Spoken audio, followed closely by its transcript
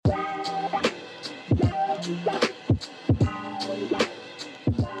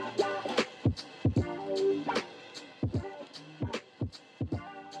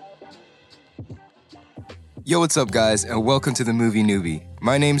Yo, what's up, guys, and welcome to the Movie Newbie.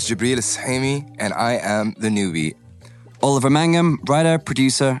 My name's Jibril Sahimi, and I am the newbie. Oliver Mangum, writer,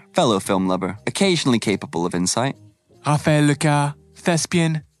 producer, fellow film lover, occasionally capable of insight. Raphael Lucas,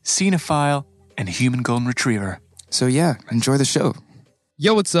 thespian, cinephile, and human golden retriever. So yeah, enjoy the show.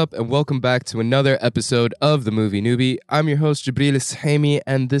 Yo, what's up, and welcome back to another episode of the Movie Newbie. I'm your host, Jibril Sahimi,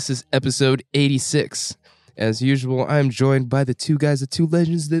 and this is episode 86. As usual, I'm joined by the two guys, the two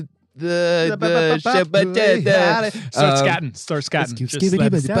legends, Start scatting.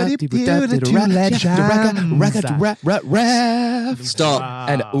 Stop.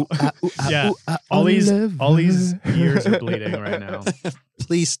 And all these ears are bleeding right now.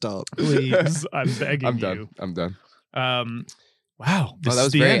 Please stop. Please, I'm begging I'm you. done. Wow, That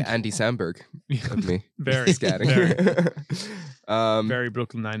was very Andy Samberg of me. very Scatting. very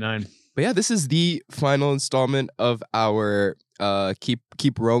Brooklyn Nine-Nine. But yeah, this is the final installment of our keep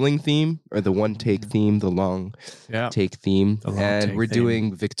rolling theme, or the one take theme, the long take theme. The long And take we're theme.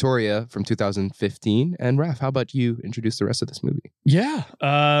 doing Victoria from 2015. And Raph, how about you introduce the rest of this movie? Yeah.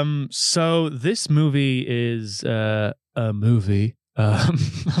 So this movie is a movie. I'm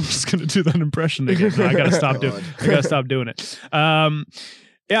just gonna do that impression again. No, I gotta stop doing it.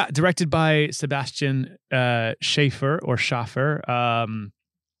 Yeah, directed by Sebastian Schaffer.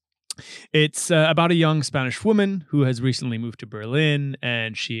 It's about a young Spanish woman who has recently moved to Berlin,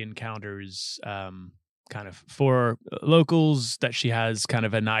 and she encounters kind of four locals that she has kind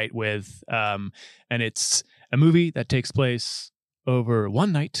of a night with. And it's a movie that takes place over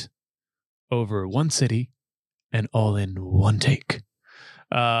one night, over one city, and all in one take.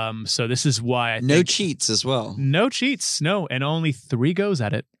 So this is why No cheats as well. No cheats, no, and only 3 goes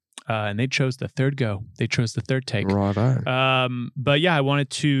at it. And they chose the third go. They chose the third take. Right on. But yeah, I wanted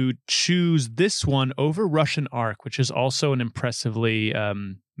to choose this one over Russian Ark, which is also an impressively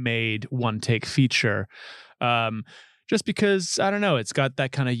made one-take feature. Just because, I don't know, it's got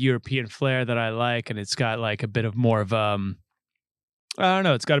that kind of European flair that I like, and it's got like a bit of more of, I don't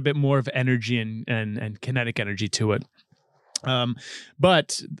know, it's got a bit more of energy and kinetic energy to it.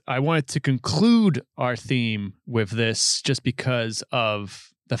 But I wanted to conclude our theme with this just because of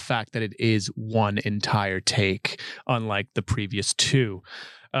the fact that it is one entire take, unlike the previous 2.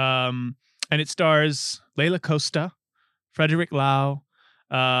 And it stars Leila Costa, Frederick Lau.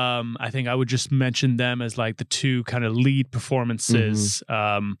 I think I would just mention them as like the 2 kind of lead performances.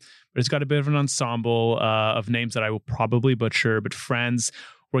 But it's got a bit of an ensemble of names that I will probably butcher, but Franz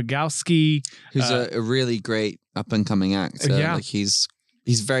Rogowski, Who's a really great up-and-coming actor. Yeah. Like he's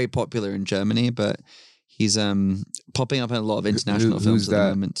very popular in Germany, but he's popping up in a lot of international Who's films at that? the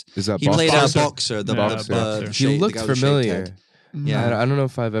moment. Is that He played Boxer? a boxer. The Boxer. the He the looked guy with the shaved familiar. head. Yeah. I don't know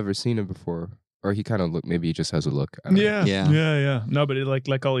if I've ever seen him before. Or he kind of look. Maybe he just has a look. I don't know. Yeah. No, but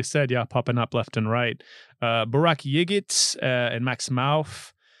like Ollie said, popping up left and right. Burak Yigit and Max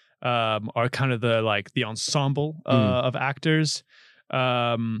Mauff are kind of the ensemble of actors.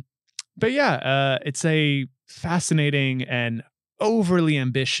 But yeah, it's a fascinating and overly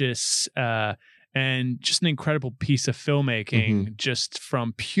ambitious and just an incredible piece of filmmaking, just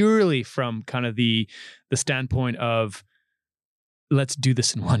purely from kind of the standpoint of, let's do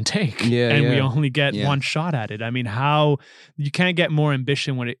this in one take. We only get one shot at it. I mean, how you can't get more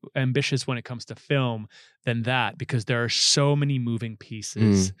ambitious when it comes to film than that, because there are so many moving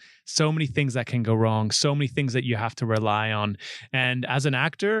pieces, so many things that can go wrong, so many things that you have to rely on. And as an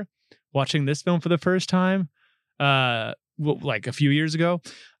actor, watching this film for the first time, like a few years ago,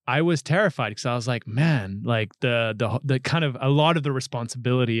 I was terrified because I was like, man, like the kind of a lot of the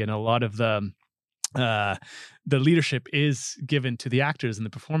responsibility and a lot of the leadership is given to the actors and the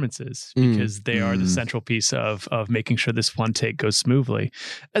performances, because they are the central piece of making sure this one take goes smoothly,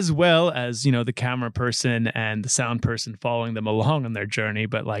 as well as, the camera person and the sound person following them along on their journey.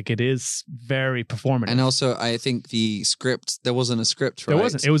 But like, it is very performative. And also, I think the script, there wasn't a script, right? There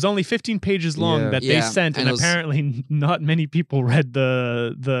wasn't. It was only 15 pages long that they sent, and apparently not many people read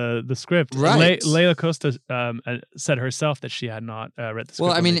the script. Right. Leila Costa said herself that she had not read the script.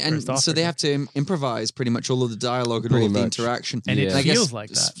 Well, I when mean, they first and so offered they it. have to improvise pretty much all of the dialogue and all of the interaction. And it I feels guess like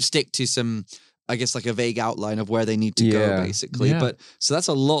that. Stick to some, I guess, like a vague outline of where they need to go, basically. Yeah. But so that's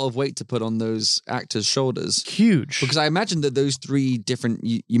a lot of weight to put on those actors' shoulders. Huge. Because I imagine that those 3 different,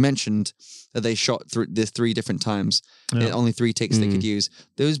 you mentioned that they shot through the 3 different times, only 3 takes they could use.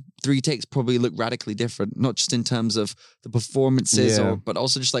 Those 3 takes probably look radically different, not just in terms of the performances, but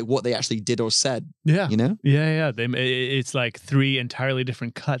also just like what they actually did or said. Yeah. You know? Yeah. It's like 3 entirely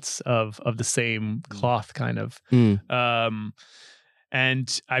different cuts of the same cloth, kind of.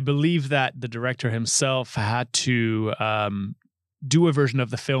 And I believe that the director himself had to do a version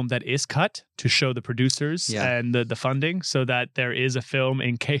of the film that is cut to show the producers and the funding, so that there is a film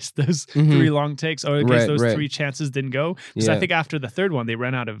in case those 3 long takes or in case those 3 chances didn't go. Because I think after the third one, they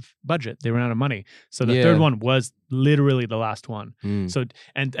ran out of budget, they ran out of money. So the third one was literally the last one. So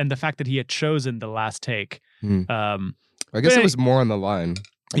and the fact that he had chosen the last take. I guess it was more on the line.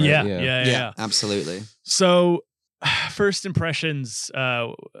 Right? Yeah, absolutely. So first impressions,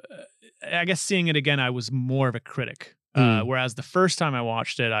 I guess seeing it again, I was more of a critic. Whereas the first time I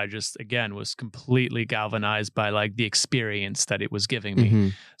watched it, I just, again, was completely galvanized by like the experience that it was giving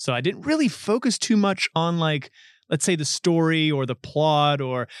me. So I didn't really focus too much on like, let's say the story or the plot,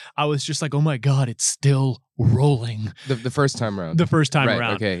 or I was just like, oh my God, it's still rolling. The first time around. The first time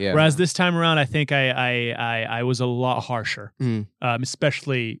around. Okay, yeah. Whereas this time around, I think I was a lot harsher,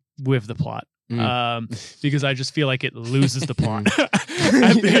 especially with the plot. Because I just feel like it loses the plot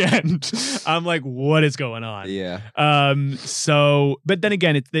at the end. I'm like, what is going on? Yeah. So, but then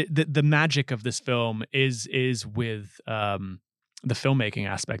again, it's the magic of this film is with the filmmaking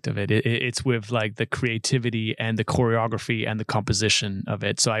aspect of it. It's with like the creativity and the choreography and the composition of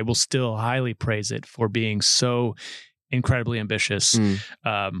it. So I will still highly praise it for being so incredibly ambitious.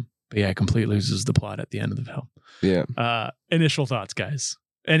 But yeah, it completely loses the plot at the end of the film. Yeah. Initial thoughts, guys.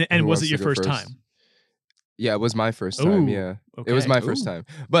 And was it your first time? Yeah, it was my first time. Yeah, it was my first time.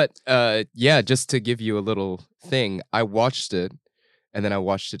 But yeah, just to give you a little thing, I watched it, and then I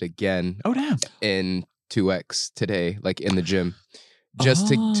watched it again. Oh damn! In 2X today, like in the gym, just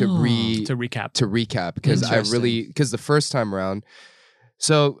to recap because because the first time around,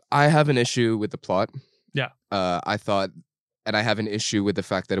 so I have an issue with the plot. Yeah. I thought. And I have an issue with the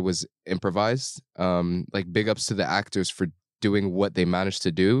fact that it was improvised. Like big ups to the actors for doing what they managed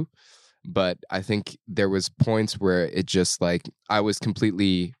to do, but I think there was points where it just like I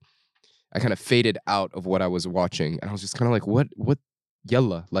kind of faded out of what I was watching, and I was just kind of like, what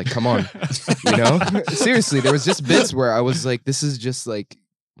yella, like come on. You know. Seriously, there was just bits where I was like, this is just like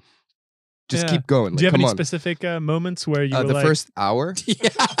just keep going. Like, do you have come any on. Specific moments where you were the like... first hour?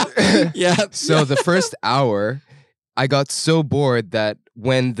 Yeah. So the first hour I got so bored that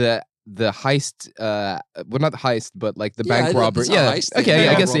when the heist, well, not the heist, but like the bank robbery. Yeah, okay,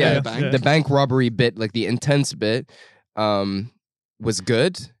 I guess the bank robbery bit, like the intense bit, was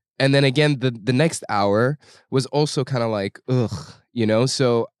good. And then again, the next hour was also kind of like, ugh, you know.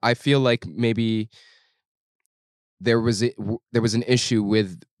 So I feel like maybe there was an issue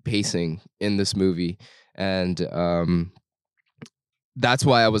with pacing in this movie, and that's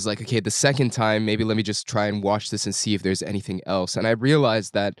why I was like, okay, the second time, maybe let me just try and watch this and see if there's anything else. And I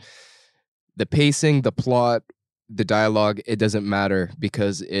realized that the pacing, the plot, the dialogue, it doesn't matter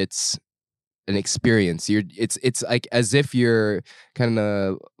because it's an experience. It's like as if you're kind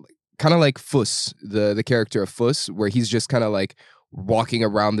of like Fuss, the character of Fuss, where he's just kind of like walking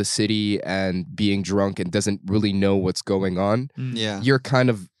around the city and being drunk and doesn't really know what's going on. Yeah. You're kind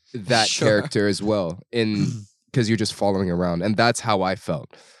of that character as well because you're just following around. And that's how I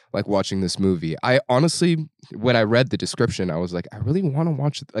felt like watching this movie. I honestly, when I read the description, I was like, I really want to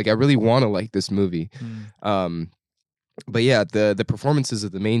watch it. Like, I really want to like this movie. But yeah, the performances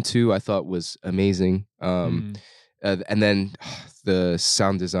of the main two I thought was amazing. And then the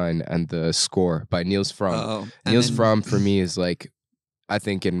sound design and the score by Niels Fram. Niels Fram for me is like, I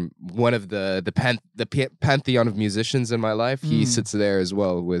think in one of the pantheon of musicians in my life, he sits there as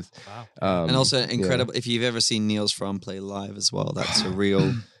well with. Wow. And also incredible. If you've ever seen Niels Fram play live as well, that's a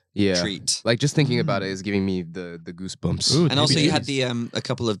real treat. Like just thinking about it is giving me the goosebumps. Ooh, and also you had the a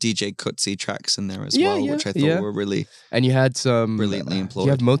couple of DJ Kutzi tracks in there as well, which I thought were really. And you had some brilliantly employed.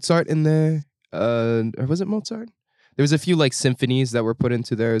 You have Mozart in there, or was it Mozart? There was a few like symphonies that were put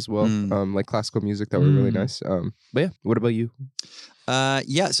into there as well, like classical music that were really nice. But yeah, what about you?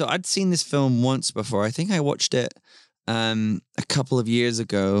 So I'd seen this film once before. I think I watched it a couple of years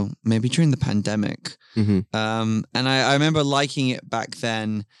ago, maybe during the pandemic. And I remember liking it back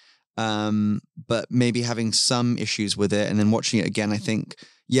then, but maybe having some issues with it. And then watching it again, I think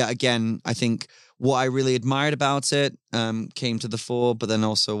what I really admired about it came to the fore, but then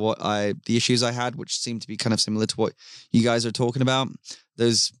also the issues I had, which seemed to be kind of similar to what you guys are talking about,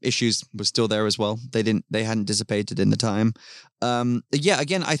 those issues were still there as well. They hadn't dissipated in the time.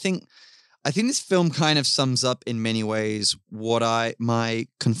 Again, I think this film kind of sums up in many ways my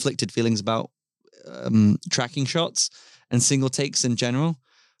conflicted feelings about tracking shots and single takes in general,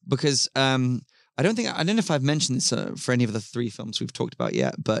 because I don't know if I've mentioned this for any of the three films we've talked about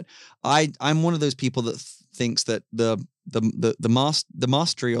yet, but I'm one of those people that thinks that the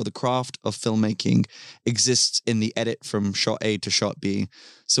mastery or the craft of filmmaking exists in the edit from shot A to shot B.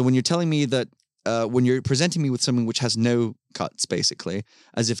 So when you're telling me that when you're presenting me with something which has no cuts, basically,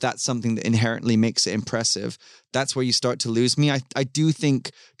 as if that's something that inherently makes it impressive, that's where you start to lose me. I do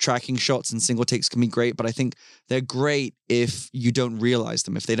think tracking shots and single takes can be great, but I think they're great if you don't realize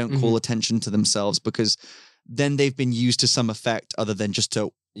them, if they don't call attention to themselves, because then they've been used to some effect other than just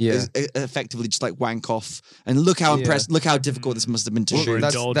to effectively just like wank off and look how impressed, look how difficult this must have been to shoot.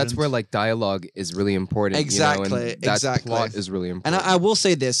 That's where like dialogue is really important. Exactly, and that plot is really important. And I will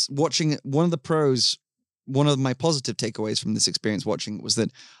say this: watching one of my positive takeaways from this experience watching it was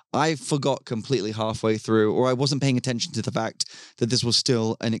that I forgot completely halfway through, or I wasn't paying attention to the fact that this was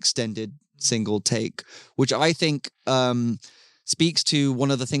still an extended single take, which I think speaks to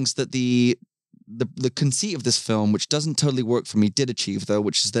one of the things that the conceit of this film, which doesn't totally work for me, did achieve, though,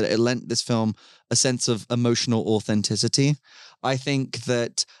 which is that it lent this film a sense of emotional authenticity. I think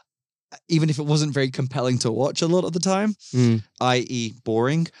that even if it wasn't very compelling to watch a lot of the time, i.e.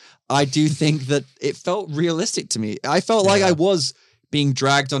 boring, I do think that it felt realistic to me. I felt like I was being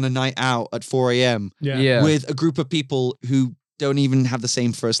dragged on a night out at 4 a.m. with a group of people who don't even have the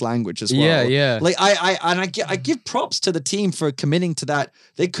same first language as well. Yeah. Like I give props to the team for committing to that.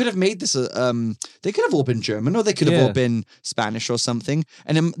 They could have made this they could have all been German, or they could have all been Spanish or something,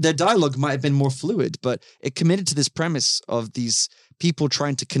 and their dialogue might have been more fluid, but it committed to this premise of these people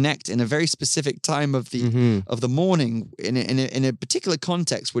trying to connect in a very specific time of the morning in a particular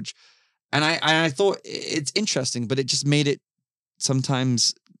context, which and I thought it's interesting, but it just made it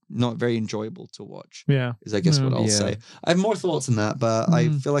sometimes not very enjoyable to watch. Is I guess what I'll say. I have more thoughts on that, but I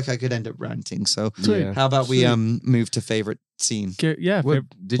feel like I could end up ranting. So how about we move to favorite scene? Did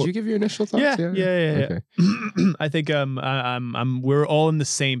you give your initial thoughts? Yeah. I think we're all on the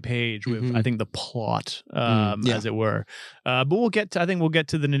same page with I think the plot, as it were. But we'll get to the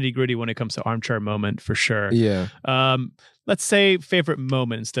nitty gritty when it comes to armchair moment for sure. Yeah. Let's say favorite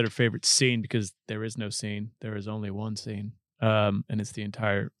moment instead of favorite scene, because there is no scene. There is only one scene. And it's the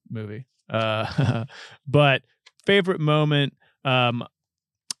entire movie. But favorite moment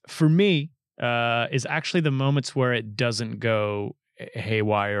for me is actually the moments where it doesn't go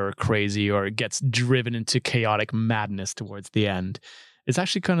haywire or crazy, or it gets driven into chaotic madness towards the end. It's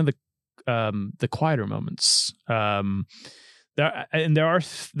actually kind of the quieter moments. There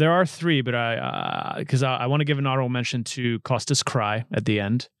are three, but because I want to give an honorable mention to Costas' cry at the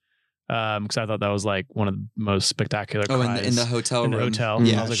end. Because I thought that was like one of the most spectacular cries in the hotel room. In the hotel.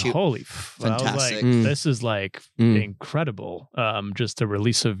 Yeah, I was like, holy fantastic. I was like, this is like incredible. Just a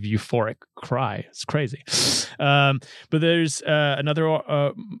release of euphoric cry. It's crazy. But there's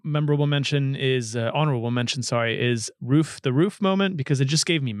another memorable mention is honorable mention, is the roof moment, because it just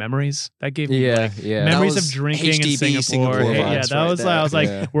gave me memories. That gave me memories of drinking HDB in Singapore. I was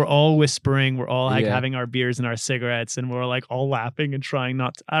like, we're all whispering, we're all like having our beers and our cigarettes, and we're like all laughing and trying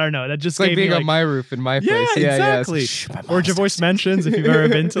not to, I don't know. That just it's like being on my roof in my place. Exactly. Or Javois mentions, if you've ever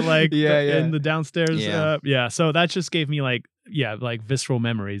been to like in the downstairs. So that just gave me like visceral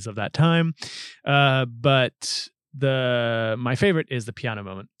memories of that time. But my favorite is the piano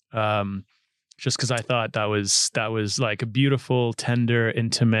moment. Just because I thought that was like a beautiful, tender,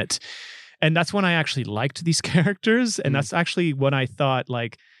 intimate, and that's when I actually liked these characters, and that's actually when I thought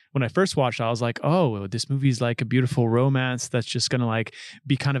like. When I first watched it, I was like, oh, this movie's like a beautiful romance that's just going to like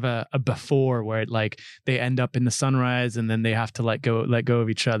be kind of a before, where it like they end up in the sunrise and then they have to let go of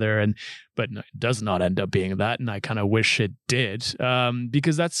each other. But no, it does not end up being that. And I kind of wish it did,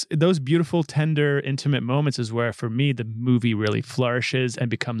 because that's those beautiful, tender, intimate moments is where for me, the movie really flourishes and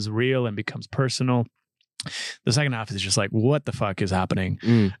becomes real and becomes personal. The second half is just like, what the fuck is happening?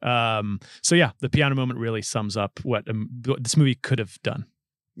 So yeah, the piano moment really sums up what this movie could have done.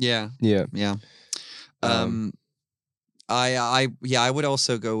 Yeah. I would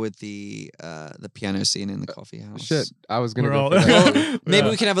also go with the piano scene in the coffee house. Shit, I was gonna go for that. Maybe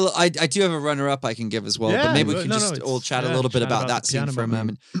we can have a little. I do have a runner-up I can give as well, but maybe we can all chat a little bit about that scene for a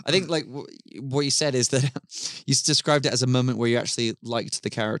moment. I think like what you said is that you described it as a moment where you actually liked the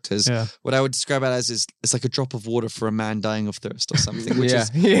characters. What I would describe it as is it's like a drop of water for a man dying of thirst or something, which is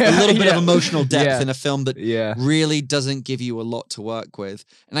a little bit of emotional depth in a film that really doesn't give you a lot to work with.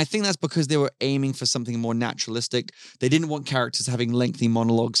 And I think that's because they were aiming for something more naturalistic. They didn't want characters having lengthy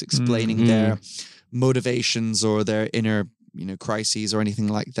monologues explaining their motivations or their inner, crises or anything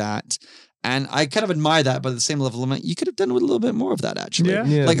like that. And I kind of admire that, but at the same level, I'm like, you could have done with a little bit more of that, actually.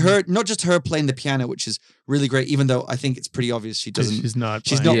 Like her, not just her playing the piano, which is really great, even though I think it's pretty obvious she's not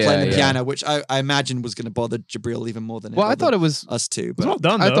playing the piano, which I imagine was going to bother Jabril even more than I thought it was us too. But well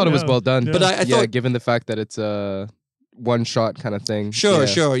done. I thought it was well done. But I thought, given the fact that it's one shot kind of thing. Sure, Yeah.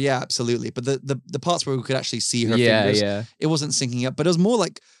 sure, yeah, absolutely. But the parts where we could actually see her Yeah, fingers, yeah. it wasn't syncing up. But it was more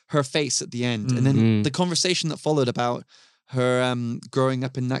like her face at the end, and then Mm. the conversation that followed about her growing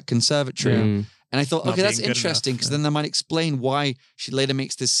up in that conservatory. Mm. And I thought, Not okay, that's being good interesting enough, because yeah. then that might explain why she later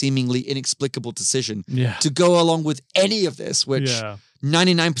makes this seemingly inexplicable decision Yeah. to go along with any of this, which Yeah.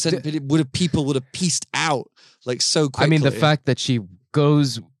 99% of people would have pieced out like so quickly. I mean, the fact that she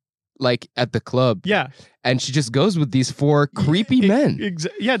goes like at the club, Yeah. and she just goes with these four creepy men.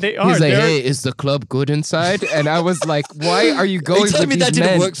 Yeah, they are. He's like, They're- "Hey, is the club good inside?" And I was like, "Why are you Are going you telling with me that these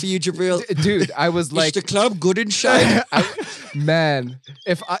didn't men?" work for you, Jabril? Dude, I was Is like, the club good inside? man,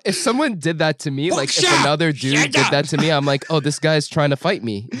 if someone did that to me, like if Buckshot! another dude Shut did up! that to me, I'm like, "Oh, this guy's trying to fight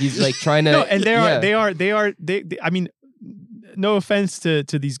me. He's like trying to." No, and yeah. they are. I mean, no offense to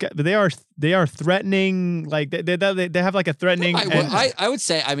these guys, but they are threatening. Like they have like a threatening. I would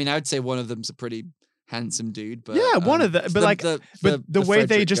say one of them's a pretty handsome dude, but Yeah, one of them. But like, the way they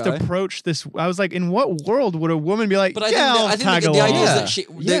Frederick just guy. approach this, I was like, in what world would a woman be like? But I yeah, I'll think tag the along. idea is Yeah.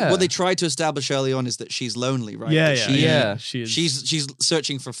 that Yeah. what they tried to establish early on is that she's lonely, right? Yeah, That yeah, she- She is. She's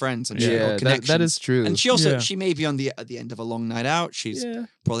searching for friends and Yeah, or connections. that is true. And she also Yeah. she may be at the end of a long night out. She's Yeah.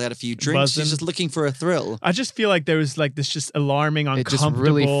 probably had a few drinks. Buzzing. She's just looking for a thrill. I just feel like there was like this just alarming, It just uncomfortable.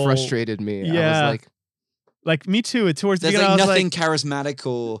 really frustrated me. I Yeah. was like, Like me too. Towards the There's beginning, like I was nothing like, charismatic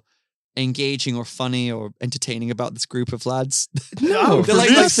or engaging or funny or entertaining about this group of lads. no, They're for like,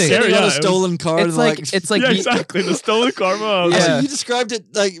 me, like it's sitting scary. on Yeah, a it was- stolen car. it's and like like it's like yeah, me- exactly. The stolen karma. I was Also, Yeah. like, you described it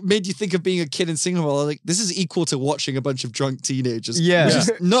like made you think of being a kid in Singapore. Like this is equal to watching a bunch of drunk teenagers. Yeah. which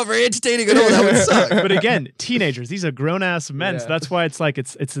is not very entertaining at all. That would suck. but again, teenagers, these are grown ass men. So Yeah. that's why it's like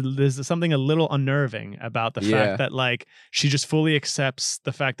there's something a little unnerving about the Yeah. fact that like she just fully accepts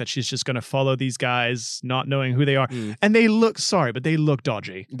the fact that she's just gonna follow these guys, not knowing who they are. Mm. And they look sorry, but they look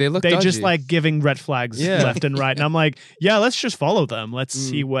dodgy. they look. They just dodgy. like giving red flags Yeah. left and right. And I'm like, yeah, let's just follow them. Let's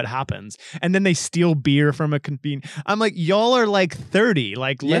see what happens. And then they steal beer from a convenience. I'm like, y'all are like 30.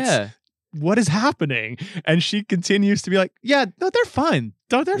 Like, yeah. what is happening? And she continues to be like, yeah, no, they're fine.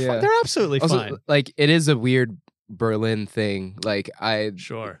 They're Yeah. fine. They're absolutely Also, fine. like it is a weird Berlin thing. Like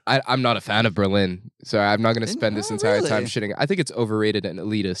Sure. I'm not a fan of Berlin, so I'm not going to spend this Oh, entire time really? shitting. I think it's overrated and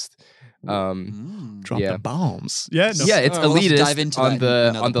elitist. Drop yeah. the bombs. Yeah, no. Yeah, it's Oh, we'll have to dive elitist into on that the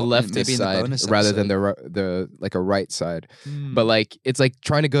in on the another leftist maybe in the side bonus rather than episode. the like a right side. Mm. But like it's like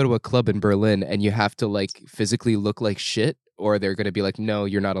trying to go to a club in Berlin and you have to like physically look like shit, or they're going to be like, no,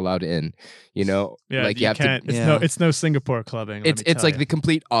 you're not allowed in. You know, yeah, like you have can't. to. Yeah. It's no Singapore clubbing. let me It's tell like you. the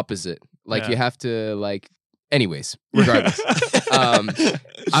complete opposite. Like Yeah. you have to like. Anyways, regardless.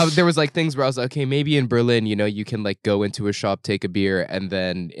 There was like things where I was like, okay, maybe in Berlin, you know, you can like go into a shop, take a beer, and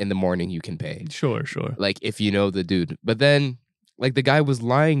then in the morning you can pay. Sure. Like if you know the dude. But then like the guy was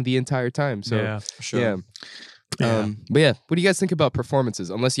lying the entire time. So yeah. Sure. yeah. Yeah. But yeah, what do you guys think about performances?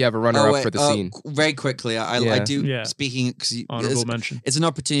 Unless you have a runner up for the scene. Very quickly, I Yeah. do. Yeah. Speaking because Honorable mention. it's an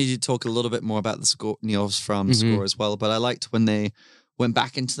opportunity to talk a little bit more about the score, Niels Fram Mhm. score as well. But I liked when they went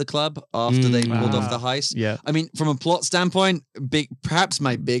back into the club after they pulled off the heist. Yeah. I mean, from a plot standpoint, perhaps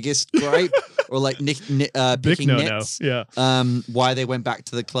my biggest gripe, or like Big picking no. nits. Yeah. Why they went back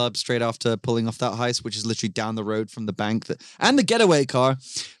to the club straight after pulling off that heist, which is literally down the road from the bank and the getaway car.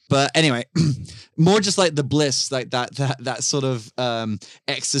 But anyway, more just like the bliss, like that sort of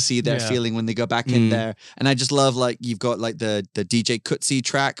ecstasy they're Yeah. feeling when they go back in there. And I just love like you've got like the DJ Kutsi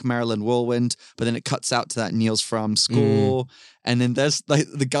track, Marilyn Whirlwind, but then it cuts out to that Niels Fram score. And then there's like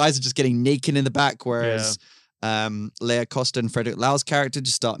the guys are just getting naked in the back, whereas Leia Costa and Frederick Lau's character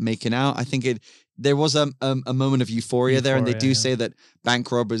just start making out. I think there was a moment of euphoria there, and they do Euphoria, say that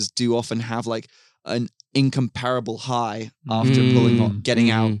bank robbers do often have like an incomparable high after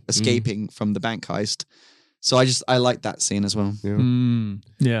getting out, escaping from the bank heist. So I like that scene as well. Yeah.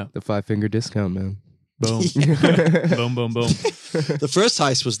 Yeah. The 5-finger discount, man. Boom. boom. Boom. Boom. The first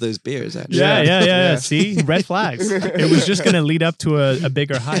heist was those beers, actually. Yeah. See, red flags. It was just going to lead up to a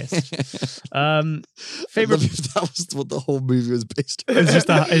bigger heist. Favorite. That was what the whole movie was based on. It's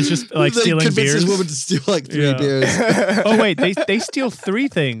just like They stealing convinced beers. this woman to steal like 3 Yeah. beers. Oh wait, they steal 3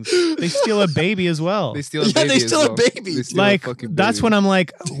 things. They steal a baby as well. They steal a Yeah, baby. they as steal a well. baby. They steal a Like fucking that's baby. when I'm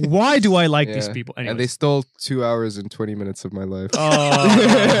like, why do I like these Yeah. people? And they Anyways. stole 2 hours and 20 minutes of my life.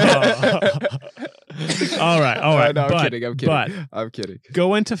 All right. No, I'm But- kidding. I'm kidding. But I'm kidding.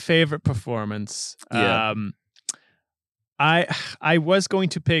 go into favorite performance. Yeah. I was going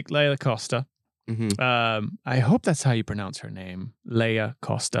to pick Leia Costa. Mhm. I hope that's how you pronounce her name, Leia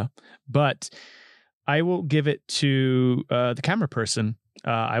Costa. But I will give it to the camera person.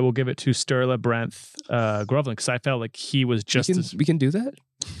 I will give it to Sturla Brandt Groveland because I felt like he was just as We can do that?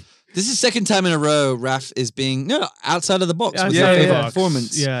 This is second time in a row Raf is being outside of the box with Outside your of the favorite box.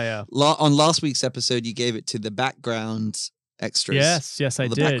 performance. Yeah. On last week's episode, you gave it to the background extras. Yes, I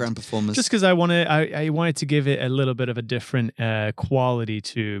the did. background performers. Just because I wanted to give it a little bit of a different quality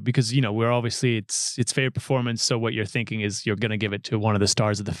to, because we're obviously it's favorite performance. So what you're thinking is you're gonna give it to one of the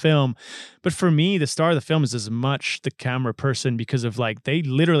stars of the film, but for me, the star of the film is as much the camera person because of like they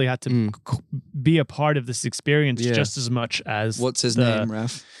literally had to be a part of this experience just as much as what's his name,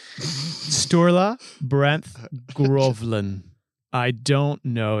 Raf? Sturla Brent Grovlin. I don't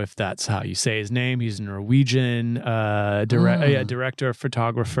know if that's how you say his name. He's a Norwegian director,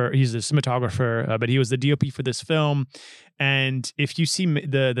 photographer. He's a cinematographer, but he was the DOP for this film. And if you see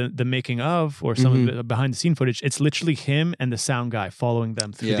the making of or some of the behind the scene footage, it's literally him and the sound guy following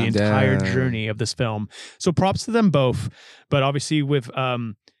them through the entire journey of this film. So props to them both. But obviously with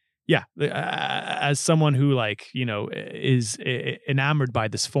as someone who is enamored by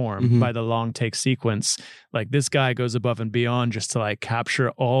this form, by the long take sequence, like this guy goes above and beyond just to like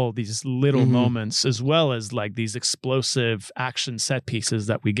capture all these little moments as well as like these explosive action set pieces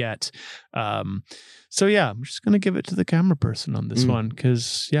that we get. So yeah, I'm just going to give it to the camera person on this one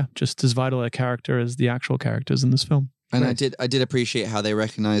because just as vital a character as the actual characters in this film. And I did appreciate how they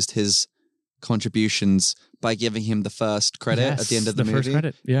recognized his contributions by giving him the first credit at the end of the movie, first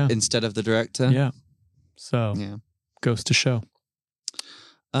credit, instead of the director. Yeah. So goes to show.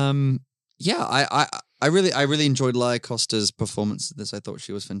 I really enjoyed Laia Costa's performance of this. I thought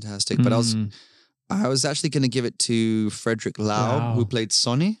she was fantastic. But I was actually going to give it to Frederick Lau, who played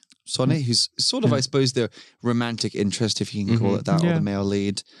Sonny, who's sort of, I suppose, the romantic interest, if you can call it that, or the male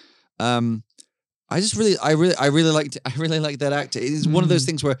lead. I really liked that actor. It's one of those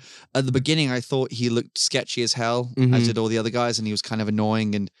things where at the beginning I thought he looked sketchy as hell, as did all the other guys, and he was kind of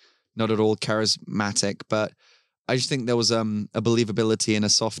annoying and not at all charismatic. But I just think there was a believability and a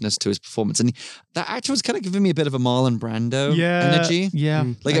softness to his performance, and that actor was kind of giving me a bit of a Marlon Brando energy. Yeah,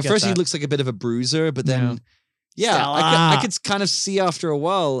 like at first he looks like a bit of a bruiser, but then I could kind of see after a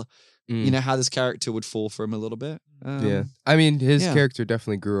while, how this character would fall for him a little bit. I mean, his character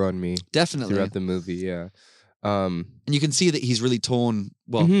definitely grew on me. Definitely throughout the movie. And you can see that he's really torn.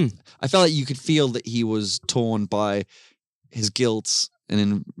 Well, I felt like you could feel that he was torn by his guilt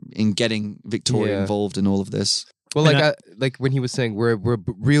and in getting Victoria involved in all of this. Well, like when he was saying we're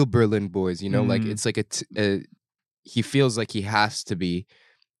real Berlin boys, like it's like he feels like he has to be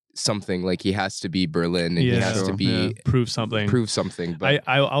something, like he has to be Berlin and he has to be prove something. But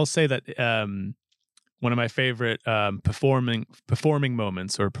I'll say that one of my favorite performing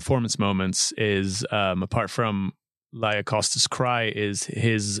moments or performance moments is apart from Laia Costa's cry is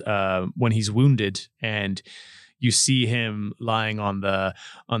his when he's wounded and you see him lying on the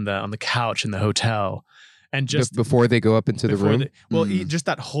couch in the hotel. And just before they go up into the room, just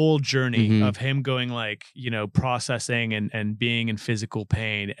that whole journey of him going like, processing and being in physical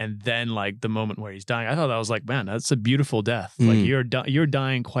pain, and then like the moment where he's dying. I thought that was like, man, that's a beautiful death. Like you're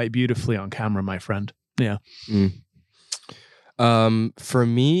dying quite beautifully on camera, my friend. Yeah. For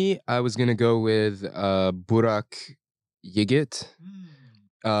me, I was gonna go with Burak Yigit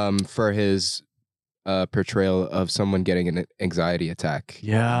for his portrayal of someone getting an anxiety attack.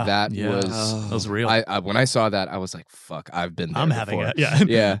 Yeah, that was real. I when I saw that, I was like, "Fuck, I've been there." I'm before. having it.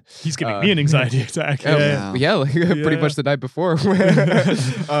 Yeah, He's giving me an anxiety attack. Pretty much the night before. I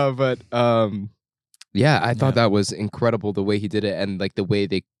thought that was incredible the way he did it and like the way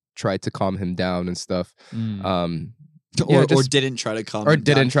they tried to calm him down and stuff. Or didn't try to calm him down. Or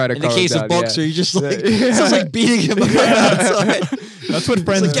didn't try to calm him down. In the case of Boxer, you just like, sounds like beating him outside. That's what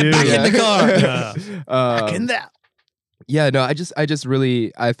friends do. Get back in the car. Back in that. Yeah, no, I just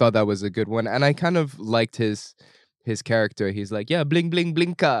really, I thought that was a good one. And I kind of liked his character. He's like, bling, bling,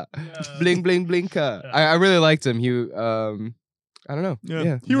 blinka. Bling, bling, blinka. I really liked him. He, I don't know.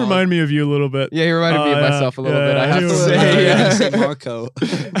 Yeah. He reminded me of you a little bit. Yeah, he reminded me of myself a little bit. I have to say. Say Marco.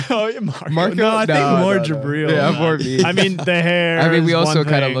 Oh, yeah, Marco. No, I think more Jabril. Yeah, more me. I mean, the hair. I mean, we also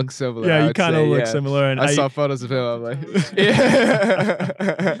kind of look similar. Yeah, you kind of look similar. And I saw photos of him. I'm like,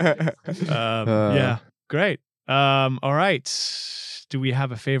 yeah, great. All right. Do we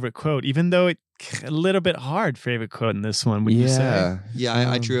have a favorite quote? Even though it's a little bit hard, favorite quote in this one, would you say? Yeah,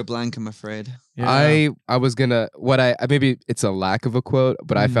 I drew a blank, I'm afraid. Yeah. I was gonna, maybe it's a lack of a quote,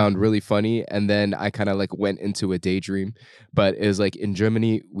 but I found really funny. And then I kind of like went into a daydream, but it was like, in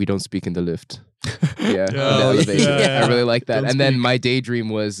Germany, we don't speak in the lift. In the elevator. I really like that. Then my daydream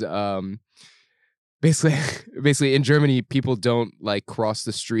was, basically in Germany, people don't like cross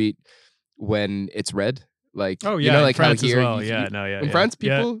the street when it's red. Like, like France how here, as well. In France,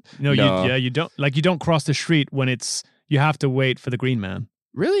 people, you don't cross the street when you have to wait for the green man.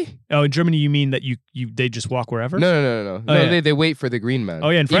 Really? Oh, in Germany, you mean that they just walk wherever? No. Oh, yeah. They wait for the green man. Oh,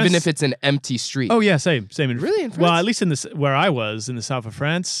 yeah, in France? Even if it's an empty street. Oh yeah, same. Really, in France? Well, at least in this where I was in the south of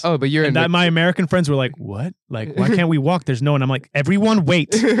France. Oh, but you're and in my American friends were like, "What? Like, why can't we walk? There's no one." I'm like, "Everyone, wait."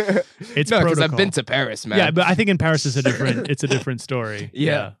 It's no, because protocol. I've been to Paris, man. Yeah, but I think in Paris it's a different story.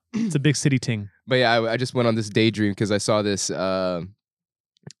 Yeah. It's a big city ting. But yeah, I just went on this daydream because I saw this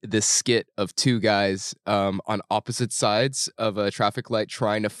skit of two guys on opposite sides of a traffic light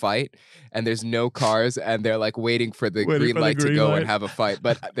trying to fight, and there's no cars, and they're like waiting for the green light to go and have a fight,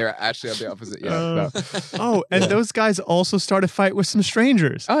 but they're actually on the opposite. And those guys also start a fight with some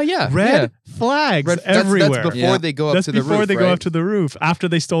strangers. Oh yeah, red flags everywhere. That's before they go up to the roof. Before they go right? up to the roof after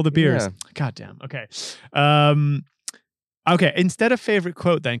they stole the beers. Yeah. God damn. Okay. Okay, instead of favorite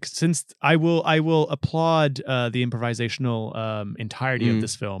quote, then, since I will applaud the improvisational entirety of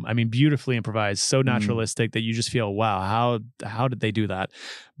this film. I mean, beautifully improvised, so naturalistic that you just feel, wow, how did they do that?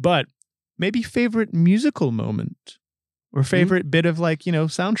 But maybe favorite musical moment or favorite bit of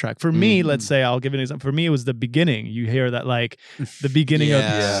soundtrack. For me, let's say I'll give an example. For me, it was the beginning. You hear that the beginning of.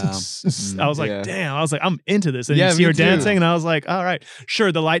 I was like, damn. I was like, I'm into this. And you see her dancing, and I was like, all right,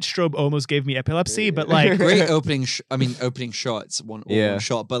 sure. The light strobe almost gave me epilepsy, but like great opening. Opening shots, one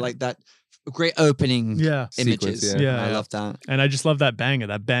shot, but like that great opening images. Sequence, I love that, and I just love that bang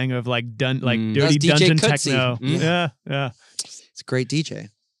of like dirty That's DJ dungeon Cutsy. techno. Yeah. It's a great DJ.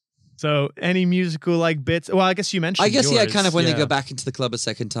 So any musical bits? Well, I guess you mentioned. I guess yours. kind of when they go back into the club a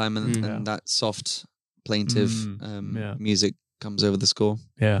second time and that soft, plaintive music comes over the score.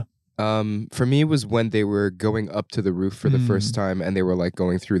 Yeah. For me, it was when they were going up to the roof for the first time, and they were like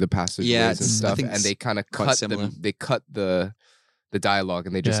going through the passageways and stuff, and they kind of cut the dialogue,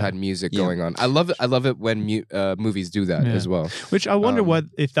 and they just had music going on. I love it when movies do that as well. Which I wonder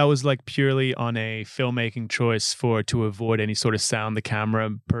if that was like purely on a filmmaking choice to avoid any sort of sound, the camera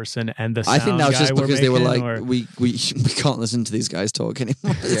person and the sound I think that was just because they were like, or... we can't listen to these guys talk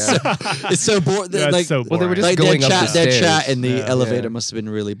anymore. It's so boring. It's so boring. Well, they were just going up the stairs. Their chat in the elevator must have been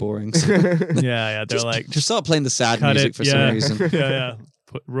really boring. So. They're like, just start playing the sad music for some reason.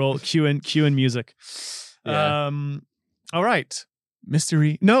 Cue in music. Yeah. All right.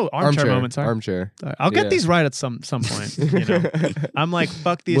 Mystery. No, armchair moments. Armchair. I'll get these right at some point. I'm like,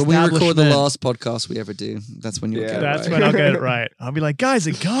 fuck the when we establishment. record the last podcast we ever do, that's when you'll get it That's right. when I'll get it right. I'll be like, guys,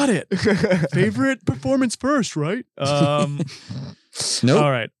 I got it. Favorite performance first, right? Nope.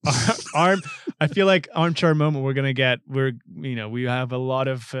 All right. I feel like armchair moment we have a lot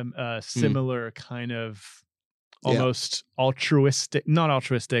of similar kind of almost not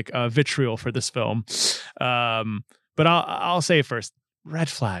altruistic vitriol for this film. But I'll say first, red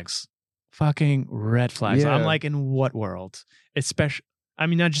flags, fucking red flags. Yeah. I'm like, in what world? Especially, I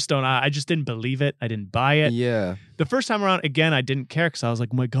mean, I just didn't believe it. I didn't buy it. Yeah. The first time around, again, I didn't care because I was like,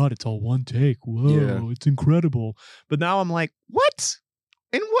 oh my God, it's all one take. Whoa, it's incredible. But now I'm like, what?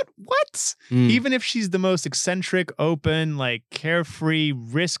 In what? Even if she's the most eccentric, open, like carefree,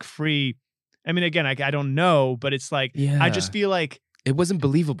 risk-free. I mean, again, I don't know, but it's like, I just feel like, it wasn't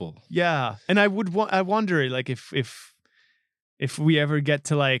believable. Yeah, and I wonder like if we ever get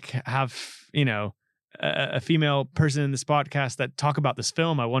to like have a female person in this podcast that talk about this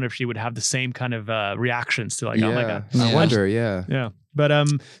film, I wonder if she would have the same kind of reactions to like, oh my God, I wonder. Yeah. But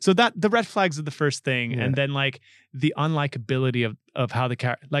so that the red flags are the first thing, and then like the unlikability of how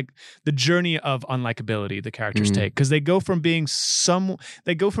the journey of unlikability the characters take, because they go from being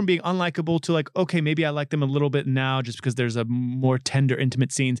unlikable to like, okay, maybe I like them a little bit now just because there's a more tender,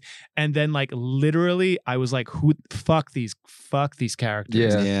 intimate scenes, and then like literally I was like, fuck these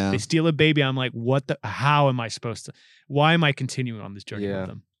characters. Yeah. They steal a baby. I'm like, how am I supposed to? Why am I continuing on this journey with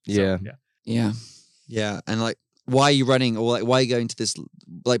them? So, Yeah, and like, why are you running, or like, why are you going to this,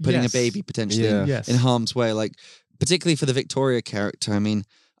 like putting a baby potentially in harm's way, like particularly for the Victoria character. I mean,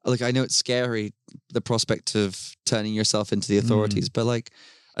 like, I know it's scary, the prospect of turning yourself into the authorities, but like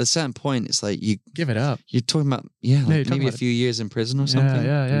at a certain point, it's like you give it up. You're talking about maybe a few years in prison or something.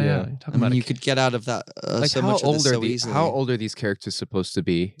 Yeah. I mean, you could get out of that like so how much old so easily. How old are these characters supposed to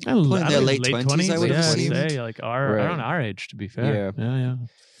be? Probably in their late 20s, I would assume. Like around our age, to be fair. Yeah.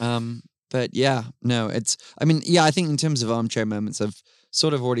 But yeah, no, it's, I mean, yeah, I think in terms of armchair moments, I've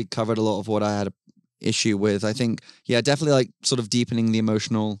sort of already covered a lot of what I had an issue with. I think, definitely like sort of deepening the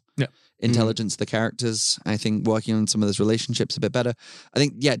emotional intelligence of the characters. I think working on some of those relationships a bit better. I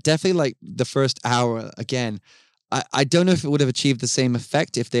think, definitely like the first hour, again, I don't know if it would have achieved the same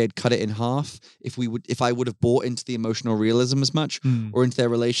effect if they had cut it in half. If I would have bought into the emotional realism as much or into their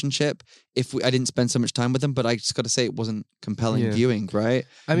relationship. I didn't spend so much time with them, but I just got to say it wasn't compelling viewing, right?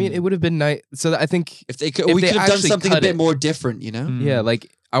 I mean, it would have been nice. So I think we could have done something a bit more different, you know? Yeah, like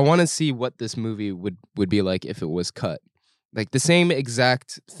I want to see what this movie would be like if it was cut. Like the same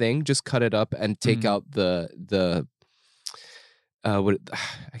exact thing, just cut it up and take out the what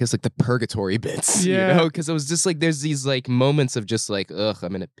I guess like the purgatory bits, you know, because it was just like there's these like moments of just like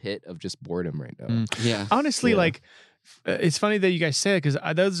I'm in a pit of just boredom right now. Yeah, honestly, like it's funny that you guys say it because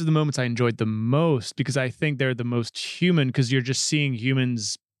those are the moments I enjoyed the most because I think they're the most human because you're just seeing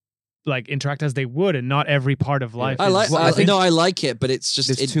humans like interact as they would and not every part of life. I like it, but it's just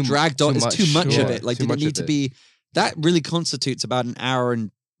it dragged on. It's too much of it. Like did it need to be? That really constitutes about an hour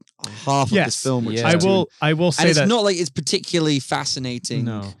and a half of this film. Which I will say and it's that not like it's particularly fascinating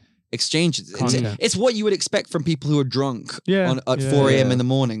exchanges. It's what you would expect from people who are drunk at 4 a.m. in the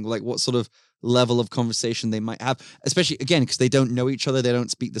morning. Like what sort of level of conversation they might have, especially again because they don't know each other, they don't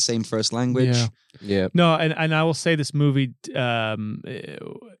speak the same first language. Yeah. No, and I will say this movie.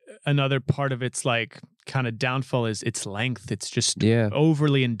 Another part of its like kind of downfall is its length. It's just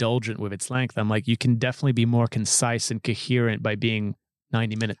overly indulgent with its length. I'm like, you can definitely be more concise and coherent by being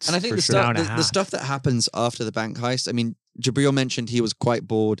 90 minutes. And I think the stuff that happens after the bank heist, I mean, Jabril mentioned he was quite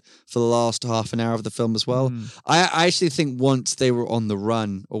bored for the last half an hour of the film as well. I actually think once they were on the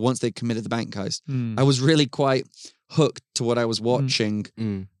run or once they committed the bank heist, I was really quite hooked to what I was watching.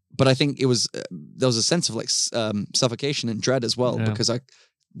 But I think it was there was a sense of like suffocation and dread as well because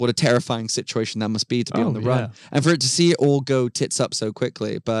what a terrifying situation that must be to be on the run and for it to see it all go tits up so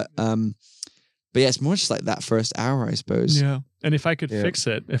quickly. But yeah, it's more just like that first hour, I suppose. Yeah. And if I could fix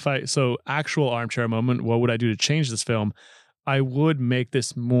it, so actual armchair moment, what would I do to change this film? I would make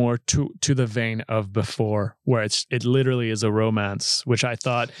this more to the vein of Before, where it literally is a romance, which I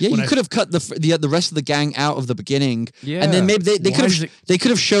thought. Yeah, you could have cut the rest of the gang out of the beginning, and then maybe they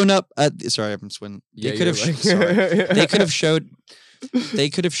could have shown up at. Sorry, I'm swinging. They could have. They could have showed. They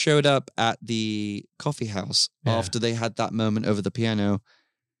could have showed up at the coffee house after they had that moment over the piano.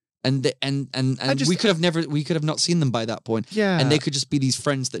 And we could have not seen them by that point. Yeah. And they could just be these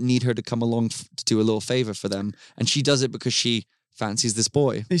friends that need her to come along to do a little favor for them. And she does it because she fancies this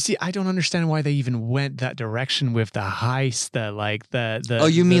boy. You see, I don't understand why they even went that direction with the heist. Oh,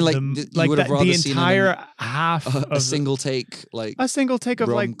 you mean like you would have rather the seen entire half of a single take, like a single take of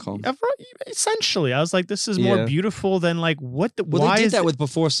rom-com. Essentially, I was like, this is more beautiful than like what the. Well, they did that with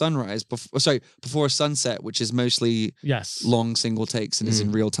Before Sunrise. Before Sunset, which is mostly long single takes and is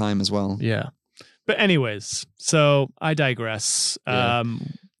in real time as well. Yeah, but anyways, so I digress.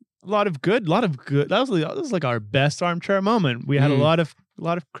 A lot of good. That was like our best armchair moment. We had a lot of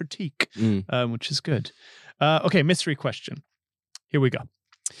critique, which is good. Okay, mystery question. Here we go.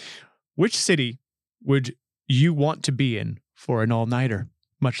 Which city would you want to be in for an all-nighter?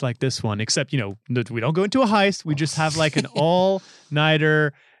 Much like this one, except we don't go into a heist. We just have like an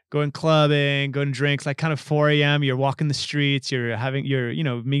all-nighter, going clubbing, going drinks, like kind of 4 a.m. You're walking the streets. You're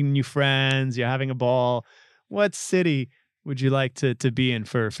meeting new friends. You're having a ball. What city would you like to be in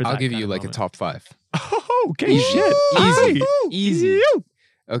for that? I'll give you like moment? a top 5. Oh, okay, shit. Easy.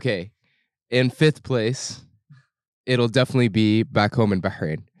 Okay. In 5th place, it'll definitely be back home in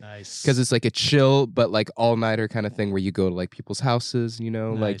Bahrain. Nice. Because it's like a chill, but like all-nighter kind of thing where you go to like people's houses,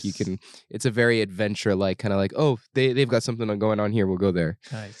 like you can, it's a very adventure, like kind of like, oh, they've got something going on here. We'll go there.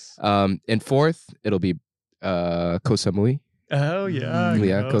 Nice. In 4th, it'll be Koh Samui. Oh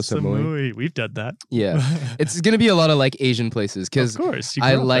yeah, Koh Samui. We've done that. Yeah, it's gonna be a lot of like Asian places because of course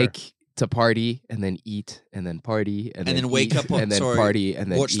I like to party and then eat and then party and then wake up and then party and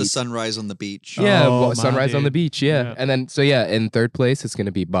then watch eat. the sunrise on the beach. Yeah, sunrise on the beach. Yeah, and then in 3rd place it's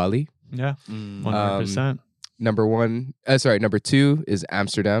gonna be Bali. Yeah, 100%. Number 2 is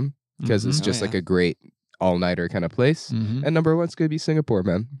Amsterdam because it's just like a great all-nighter kind of place, and number 1's gonna be Singapore,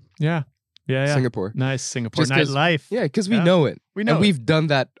 man. Yeah. Singapore. Nice Singapore nightlife. Yeah, because we know it. We know and we've done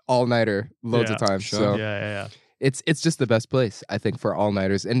that all-nighter loads of times. Sure. So yeah. It's just the best place, I think, for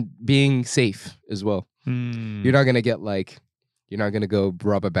all-nighters and being safe as well. You're not gonna you're not gonna go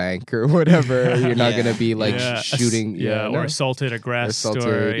rob a bank or whatever. You're not gonna be like shooting, or assaulted, aggressed,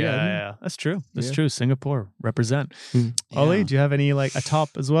 or That's true. That's true. Singapore represent. Ollie, do you have any like a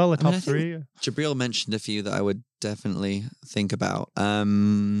top as well? Top 3? Jabril mentioned a few that I would definitely think about.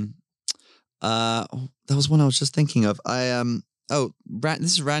 That was one I was just thinking of.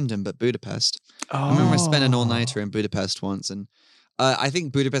 This is random, but Budapest. I remember I spent an all-nighter in Budapest once, and I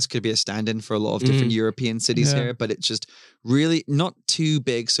think Budapest could be a stand-in for a lot of different European cities here, but it's just really not too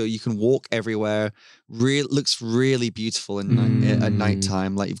big, so you can walk everywhere. Looks really beautiful at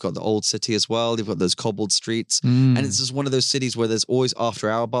nighttime. Like you've got the old city as well. You've got those cobbled streets, and it's just one of those cities where there's always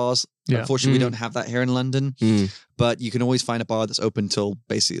after-hour bars. Yeah. Unfortunately, we don't have that here in London, but you can always find a bar that's open till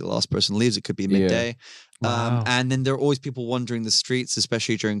basically the last person leaves. It could be midday, and then there are always people wandering the streets,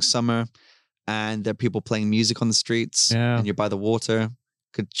 especially during summer. And there are people playing music on the streets, and you're by the water,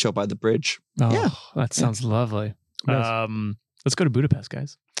 could chill by the bridge. Oh, that sounds lovely. Nice. Let's go to Budapest,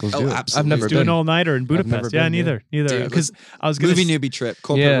 guys. Absolutely. I've never Do an been. all-nighter in Budapest. Yeah, been, neither. Because I was going Movie newbie trip,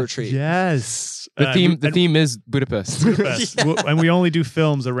 corporate retreat. Yes. The theme is Budapest. Budapest. And we only do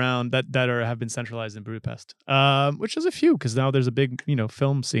films around that have been centralized in Budapest, which is a few because now there's a big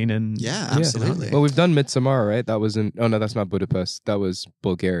film scene in. Yeah, absolutely. Well, we've done Midsommar, right? That was in. Oh no, that's not Budapest. That was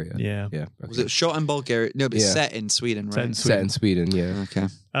Bulgaria. Yeah. Yeah. Was it shot in Bulgaria? No, but set in Sweden, right? Set in Sweden? Yeah. Okay.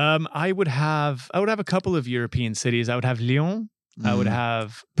 I would have a couple of European cities. I would have Lyon. I would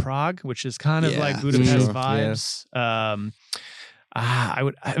have Prague, which is kind of like Budapest vibes. I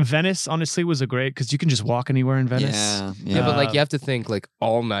would Venice. Honestly, was a great because you can just walk anywhere in Venice. Yeah, but like you have to think like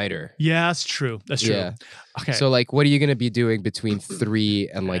all nighter. Yeah, that's true. That's true. Yeah. Okay. So like, what are you gonna be doing between 3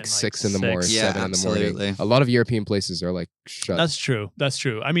 and like 6 in the morning, 7 in the morning? A lot of European places are like shut. That's true. That's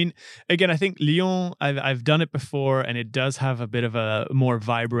true. I mean, again, I think Lyon. I've done it before, and it does have a bit of a more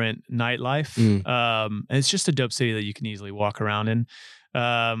vibrant nightlife. And it's just a dope city that you can easily walk around in.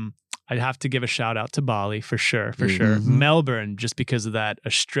 I'd have to give a shout out to Bali for sure. Melbourne, just because of that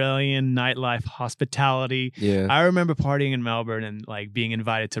Australian nightlife hospitality. Yeah. I remember partying in Melbourne and like being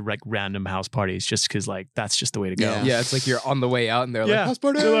invited to like random house parties just because like that's just the way to go. Yeah, it's like you're on the way out and they're like house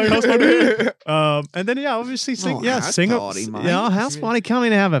party. They're like, house party. And then obviously Singapore. House party. Come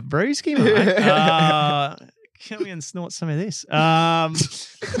in and have a brewski, mate. Come in and snort some of this. Some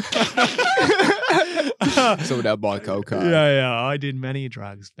of that bar coca. Yeah. I did many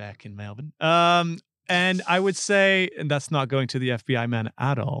drugs back in Melbourne. And I would say, and that's not going to the FBI man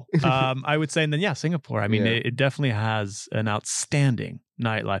at all. I would say, and then Singapore. I mean, it definitely has an outstanding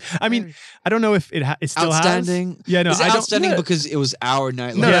nightlife. I mean, I don't know if it still outstanding. Has. Yeah, no, is it outstanding because it was our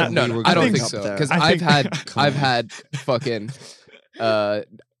nightlife. No, I don't think so. Because I've had fucking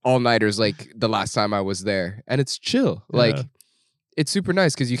all-nighters like the last time I was there, and it's chill. Like it's super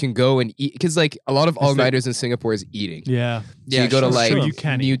nice because you can go and eat. Because like a lot of all-nighters in Singapore is eating. Yeah, so you go to like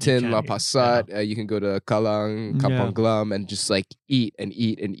Newton, La Passat. You can go to Kallang, Kampong Glam, and just like eat and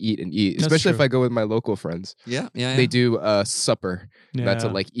eat and eat and eat. That's Especially true. if I go with my local friends. Yeah. They do supper. That's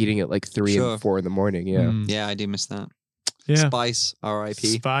like eating at like 3 and 4 in the morning. Yeah. Yeah, I do miss that. Yeah. Spice, R.I.P.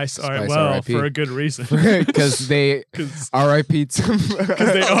 Spice, all right. Spice, Well, R.I.P. for a good reason. Because they R.I.P. Because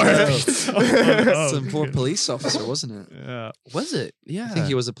they R.I.P. Some poor police officer, wasn't it? Yeah. Was it? Yeah. I think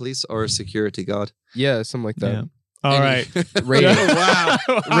he was a police or a security guard. Yeah, something like that. Yeah. All right. Rating. Wow.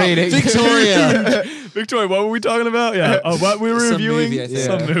 Rating. Victoria. Victoria, what were we talking about? Yeah. What we were Some reviewing? movie, I think.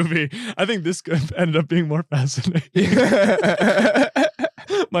 Some movie. I think this ended up being more fascinating.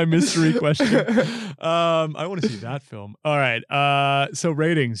 My mystery question. I want to see that film. All right. So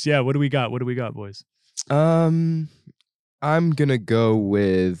ratings. Yeah. What do we got? Boys? I'm gonna go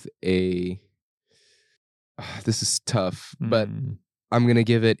with a. This is tough, but I'm gonna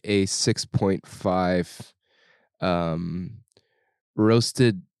give it a 6.5.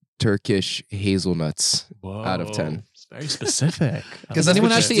 Roasted Turkish hazelnuts out of 10. It's very specific. Because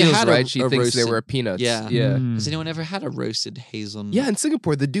anyone actually had right? a She thinks roasted, they were peanuts. Yeah. Yeah. Has anyone ever had a roasted hazelnut? Yeah, in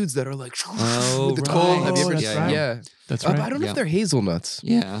Singapore, the dudes that are like with the right. coal. Have you ever? That's Yeah, right. yeah. That's But right. I don't know if they're hazelnuts.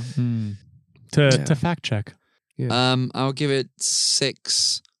 Yeah. To fact check. I'll give it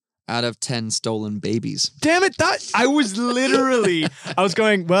 6 out of 10 stolen babies. Damn it! I was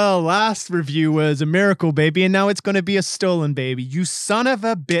going, well, last review was a miracle baby, and now it's going to be a stolen baby. You son of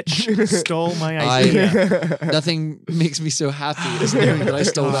a bitch stole my idea. Nothing makes me so happy as knowing that I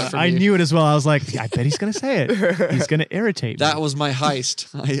stole that from I you. knew it as well. I was like, I bet he's going to say it. He's going to irritate me. That was my heist.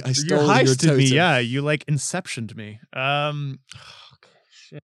 I You stole your heisted totem. me. Yeah, you like inceptioned me.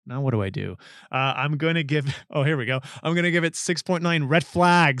 Shit. Now what do I do? I'm going to give... Oh, here we go. I'm going to give it 6.9 red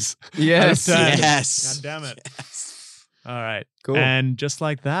flags. Yes. Out of 10. Yes. God damn it. All right. Cool. And just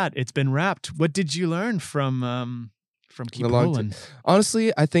like that, it's been wrapped. What did you learn from Keep The long Rolling?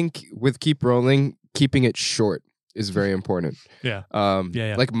 Honestly, I think with Keep Rolling, keeping it short is very important. Yeah.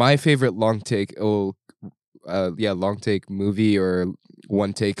 Yeah. Like my favorite long take, long take movie or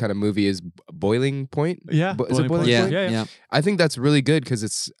one take kind of movie is Boiling Point. Yeah. Is it Boiling Yeah, Point? yeah. I think that's really good because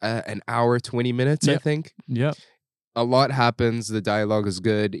it's an hour 20 minutes. I think. Yep. a lot happens. The dialogue is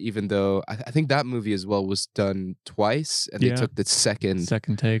good, even though I think that movie as well was done twice, and they Yeah. took the second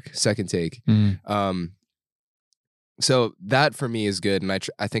take. take. Mm. So that for me is good, and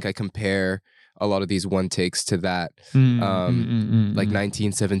I think I compare a lot of these one takes to that. Like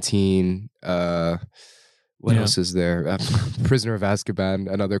 1917. What Yeah. else is there? Prisoner of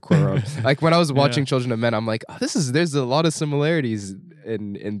Azkaban, another Cuarón. Like when I was watching Children of Men, I'm like, oh, there's a lot of similarities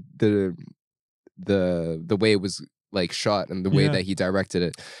in the way it was like shot and the way Yeah. that he directed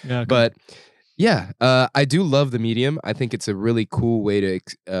it. Yeah, But yeah, I do love the medium. I think it's a really cool way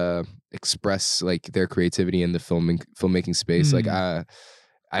to express like their creativity in the filmmaking space. Like I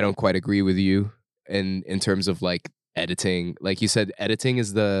don't quite agree with you in terms of like editing. Like you said, editing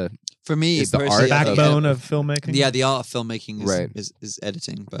is For me, Is the personally, art I think backbone of filmmaking. Yeah, the art of filmmaking is Right. is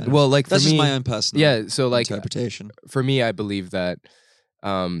editing. But well, like that's for just me, my own personal yeah. So like interpretation. for me, I believe that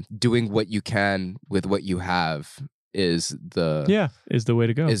doing what you can with what you have is is the way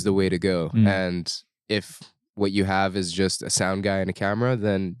to go. is the way to go. Mm. And if what you have is just a sound guy and a camera,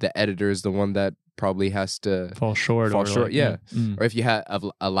 then the editor is the one that probably has to fall short. fall or short, like, yeah. Mm. Or if you have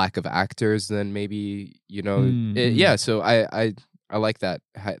a lack of actors, then maybe Mm, yeah. So I like that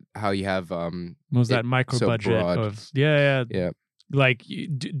how you have Was that it micro so budget broad. of yeah. yeah Like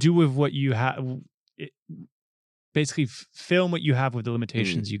do with what you have. Basically, film what you have with the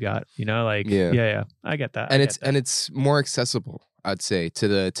limitations you got. You know, like Yeah. I get that. and I it's get that. and it's more accessible, I'd say, to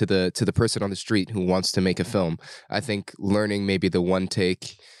the person on the street who wants to make a film. I think learning maybe the one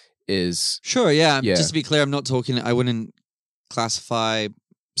take is Sure, yeah. Yeah. Just to be clear, I'm not talking. I wouldn't classify,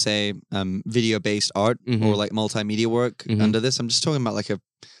 say, video-based art Mhm. or like multimedia work Mhm. under this. I'm just talking about like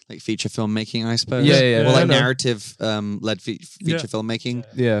feature filmmaking, I suppose. Yeah, Or like no. narrative led feature filmmaking.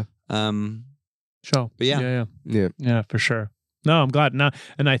 yeah Sure. But yeah. Yeah, for sure. No, I'm glad. Now,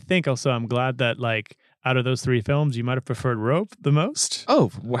 and I think also I'm glad that like out of those three films, you might have preferred Rope the most.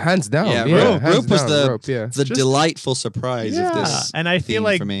 oh well, hands down Yeah, hands Rope was down, the- Rope, yeah. The delightful surprise of this and I theme feel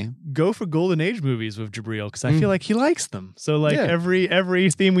like for me. go for Golden Age movies with Jabril because I feel like he likes them. So like Yeah.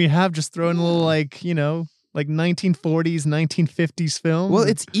 every theme we have, just throw in a little like like 1940s, 1950s film. Well,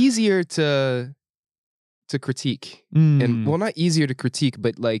 it's easier to critique, and well, not easier to critique,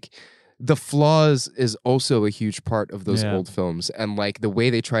 but like the flaws is also a huge part of those Yeah. old films, and like the way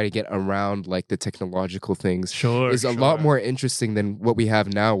they try to get around like the technological things sure is a lot more interesting than what we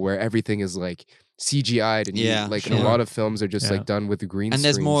have now, where everything is like CGI'd and Yeah, like sure. a lot of films are just Yeah. like done with the green And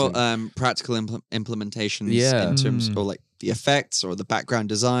there's screens more and- practical implementations Yeah. in terms of like the effects or the background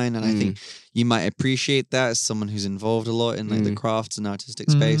design. And I think you might appreciate that as someone who's involved a lot in like the crafts and artistic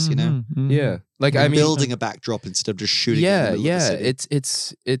space, you know? yeah, like I And mean, building a backdrop instead of just shooting it in the yeah, middle of the yeah.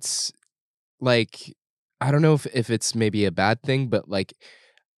 city. It's like I don't know if it's maybe a bad thing, but like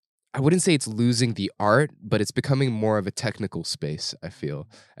I wouldn't say it's losing the art, but it's becoming more of a technical space, I feel.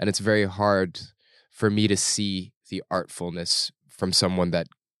 And it's very hard for me to see the artfulness from someone that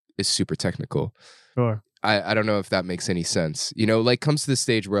is super technical. Sure. I don't know if that makes any sense. You know, like comes to the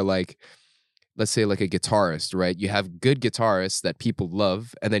stage where like, let's say like a guitarist, right? You have good guitarists that people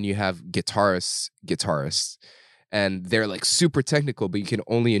love, and then you have guitarists. And they're like super technical, but you can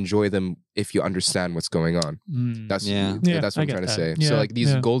only enjoy them if you understand what's going on. That's Yeah. that's I what I'm get trying to that. say. Yeah, So like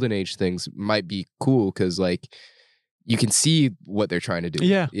these yeah. golden age things might be cool because like you can see what they're trying to do.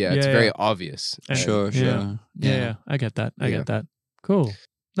 Yeah, it's yeah, very yeah. obvious. And- Sure. Yeah. I get that. I Yeah. get that. Cool.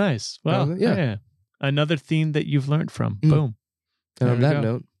 Nice. Well, yeah. yeah. Another theme that you've learned from. Mm. Boom. And There on we that go.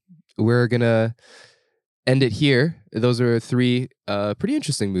 note, we're gonna end it here. Those are three pretty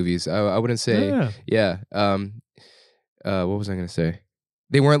interesting movies. I wouldn't say Yeah. what was I gonna say?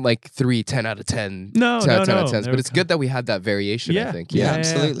 They weren't like 3 10 out of 10. No, 10 out of 10 no, out of 10s, They but were it's good that we had that variation, I think. Yeah,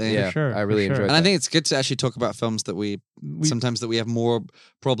 absolutely. Yeah, For sure. I really for sure. enjoyed And I think it's good to actually talk about films that we sometimes that we have more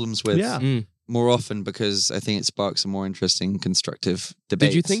problems with Yeah. Mm. more often, because I think it sparks a more interesting, constructive debate.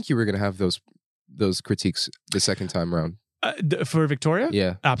 Did you think you were gonna have those critiques the second time around? For Victoria?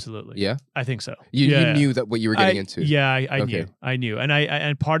 Yeah. Absolutely. Yeah. I think so. You Yeah. knew that what you were getting into. Yeah, I Okay. knew. And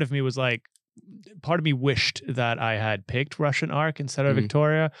and part of me was like, part of me wished that I had picked Russian Ark instead of Mhm.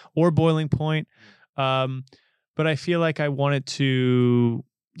 Victoria or Boiling Point. But I feel like I wanted to,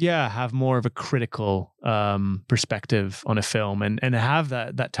 have more of a critical perspective on a film and have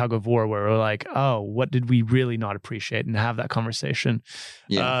that tug of war where we're like, oh, what did we really not appreciate, and have that conversation.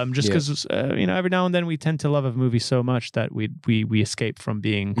 Yeah. Just because every now and then we tend to love a movie so much that we escape from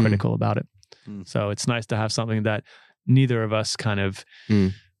being critical about it. So it's nice to have something that neither of us kind of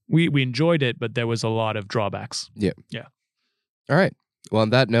we enjoyed it, but there was a lot of drawbacks. All right. Well, on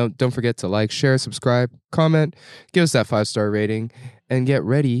that note, don't forget to like, share, subscribe, comment, give us that 5-star rating, and get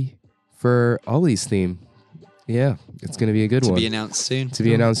ready for Ollie's theme. Yeah, it's going to be a good To one. be announced soon. To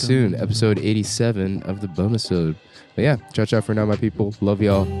be announced soon. Episode 87 of the Bonusode. But yeah, ciao, ciao for now, my people. Love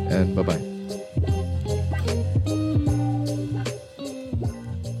y'all, and bye-bye.